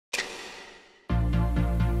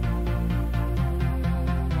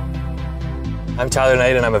I'm Tyler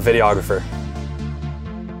Knight and I'm a videographer.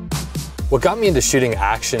 What got me into shooting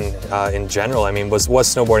action in general, I mean, was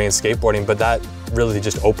snowboarding and skateboarding, but that really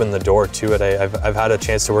just opened the door to it. I've had a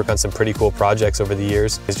chance to work on some pretty cool projects over the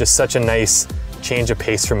years. It's just such a nice change of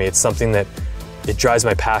pace for me. It's something that it drives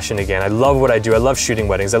my passion again. I love what I do. I love shooting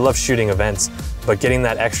weddings. I love shooting events, but getting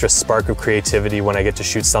that extra spark of creativity when I get to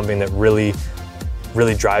shoot something that really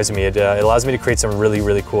drives me. It allows me to create some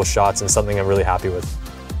really cool shots and something I'm really happy with.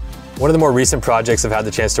 One of the more recent projects I've had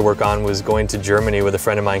the chance to work on was going to Germany with a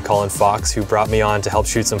friend of mine, Colin Fox, who brought me on to help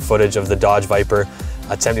shoot some footage of the Dodge Viper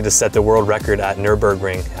attempting to set the world record at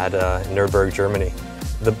Nürburgring at Nürburgring, Germany.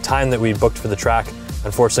 The time that we booked for the track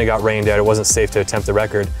unfortunately got rained out. It wasn't safe to attempt the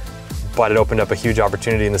record, but it opened up a huge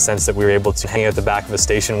opportunity in the sense that we were able to hang out the back of a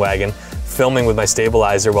station wagon, filming with my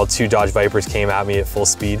stabilizer while two Dodge Vipers came at me at full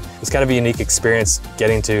speed. It's kind of a unique experience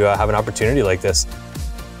getting to have an opportunity like this.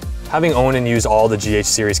 Having owned and used all the GH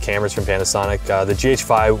series cameras from Panasonic, the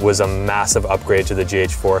GH5 was a massive upgrade to the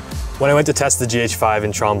GH4. When I went to test the GH5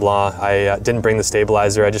 in Tremblant, I didn't bring the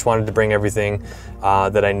stabilizer. I just wanted to bring everything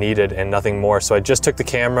that I needed and nothing more. So I just took the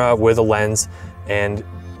camera with a lens, and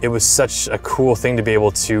it was such a cool thing to be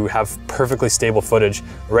able to have perfectly stable footage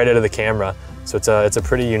right out of the camera. So it's a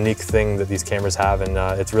pretty unique thing that these cameras have, and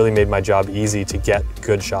it's really made my job easy to get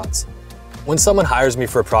good shots. When someone hires me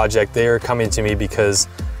for a project, they are coming to me because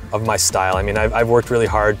of my style. I mean, I've worked really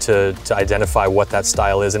hard to identify what that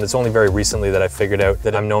style is, and it's only very recently that I figured out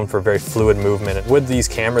that I'm known for very fluid movement. And with these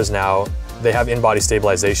cameras now, they have in-body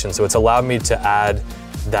stabilization, so it's allowed me to add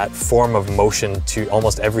that form of motion to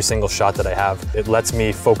almost every single shot that I have. It lets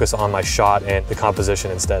me focus on my shot and the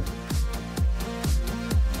composition instead.